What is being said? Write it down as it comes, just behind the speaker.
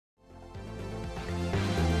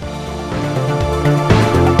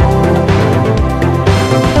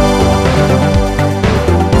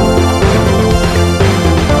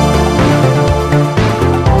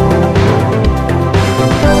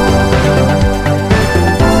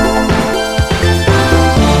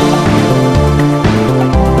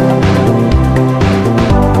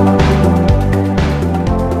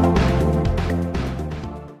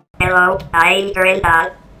Hey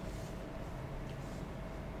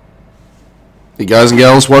guys and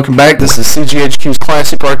gals, welcome back. This is CGHQ's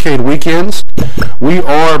Classic Arcade Weekends. We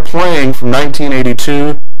are playing from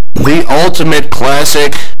 1982, the ultimate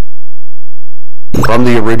classic from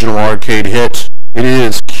the original arcade hit. It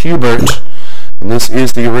is q-bert, and this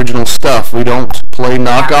is the original stuff. We don't play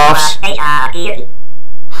knockoffs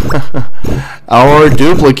or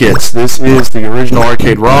duplicates. This is the original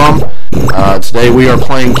arcade ROM. Today we are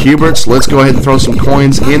playing q-berts. Let's go ahead and throw some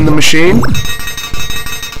coins in the machine.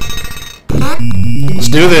 Let's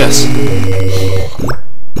do this.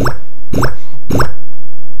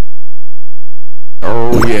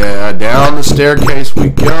 Oh yeah, down the staircase we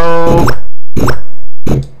go.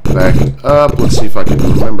 Back up. Let's see if I can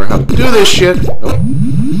remember how to do this shit. Oh.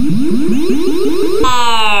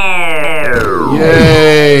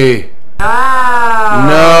 Yay!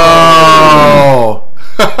 No!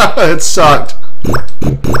 It sucked.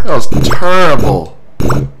 That was terrible.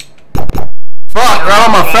 Fuck! Right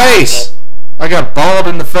on my face! I got balled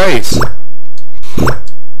in the face.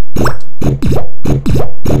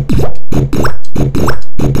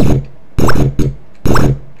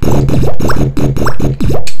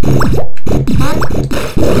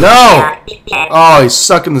 No! Oh, he's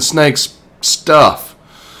sucking the snake's stuff.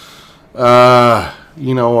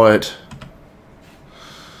 You know what?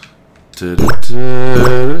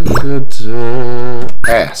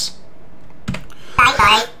 Ass.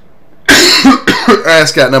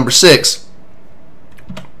 Ass got number 6.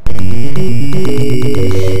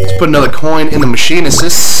 Let's put another coin in the machine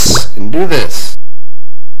assist and do this.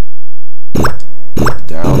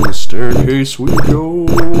 Down the staircase we go.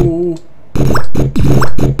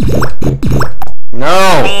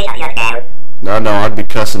 No! No, I'd be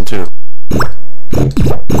cussing too.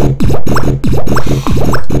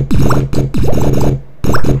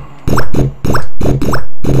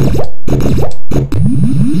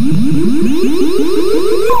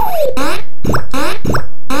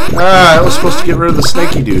 I was supposed to get rid of the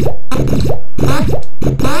snaky dude.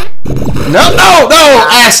 No!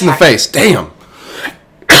 Ass in the face. Damn.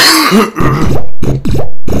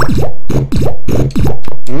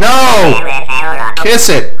 No! Kiss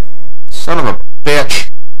it. Son of a bitch.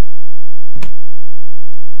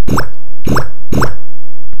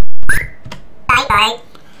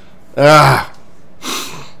 Ah.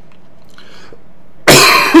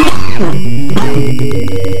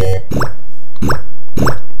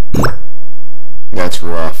 That's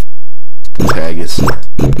rough. Tagus.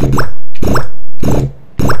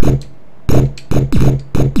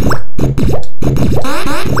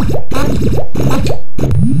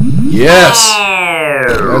 Yes!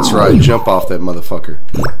 That's right, jump off that motherfucker.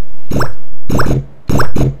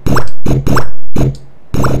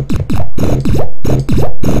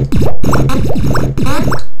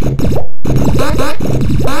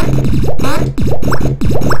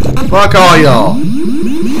 Fuck all y'all.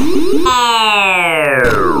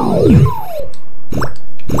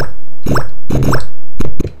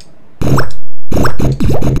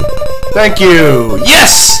 Thank you.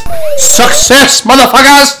 Yes! Success,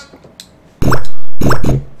 motherfuckers!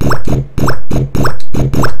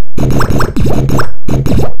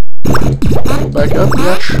 Back up,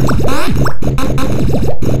 bitch.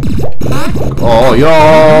 Oh,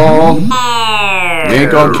 y'all. You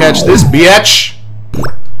ain't gonna catch this, bitch.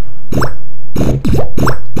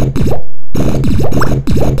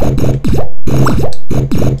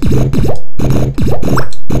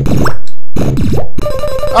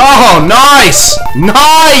 Oh, nice!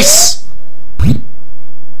 Nice!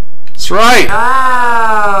 That's right.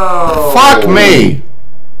 Oh. Fuck me.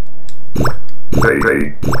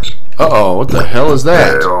 Uh-oh, what the hell is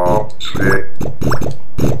that? Oh,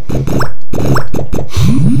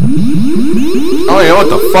 you know what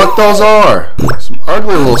the fuck those are? Some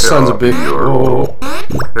ugly little sons of bitches. Oh.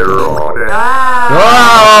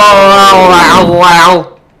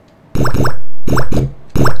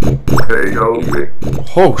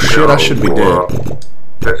 Oh shit, I should be dead. What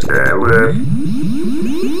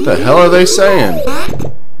the hell are they saying?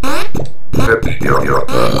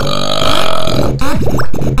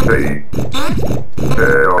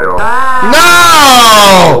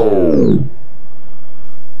 No!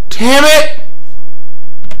 Damn it!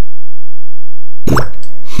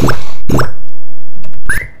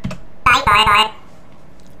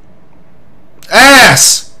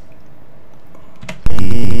 Ass!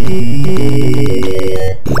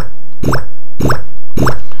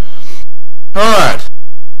 Alright.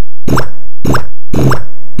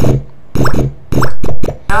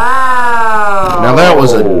 Now that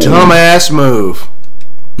was a dumbass move.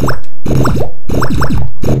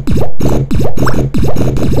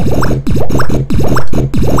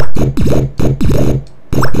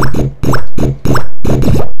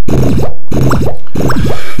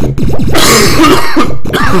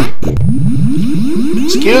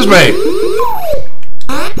 Excuse me.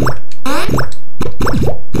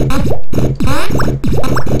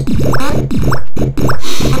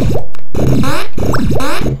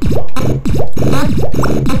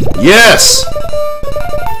 Yes.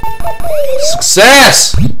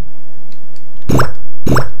 Success.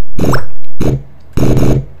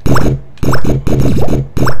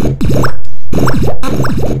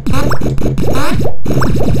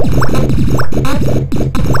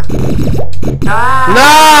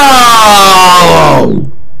 No!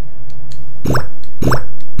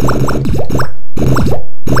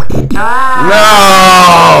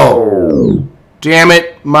 No! Damn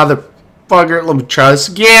it, motherfucker. Let me try this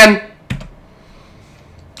again.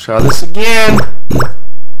 Try this again.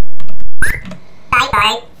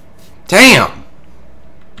 Bye-bye. Damn.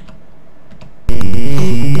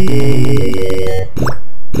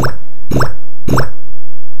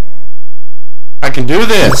 I can do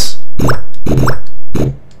this.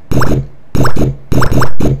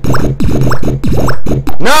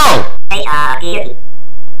 No!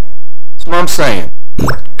 That's what I'm saying.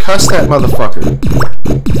 Cuss that motherfucker.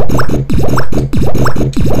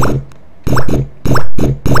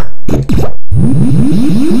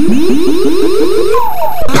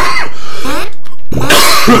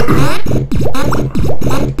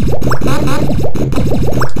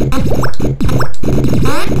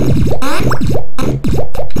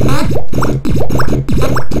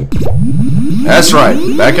 That's right.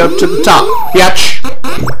 Back up to the top. Yatch.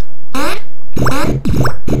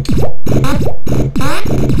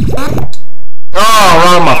 Oh,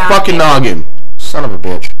 right on my fucking noggin. Son of a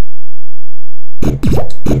bitch.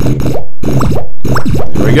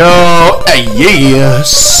 Here we go.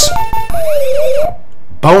 Yes.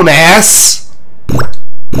 Bonus.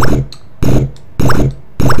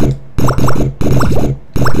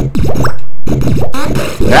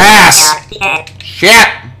 Yes. Shit.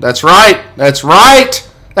 That's right. That's right.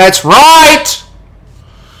 That's right.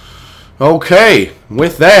 Okay.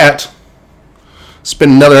 With that, it's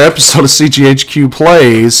been another episode of CGHQ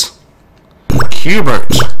Plays q-bert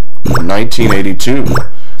 1982.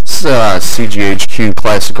 This is CGHQ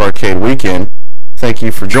Classic Arcade Weekend. Thank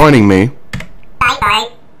you for joining me. Bye-bye.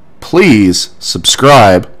 Please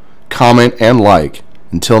subscribe, comment, and like.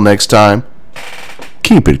 Until next time,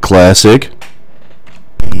 keep it classic.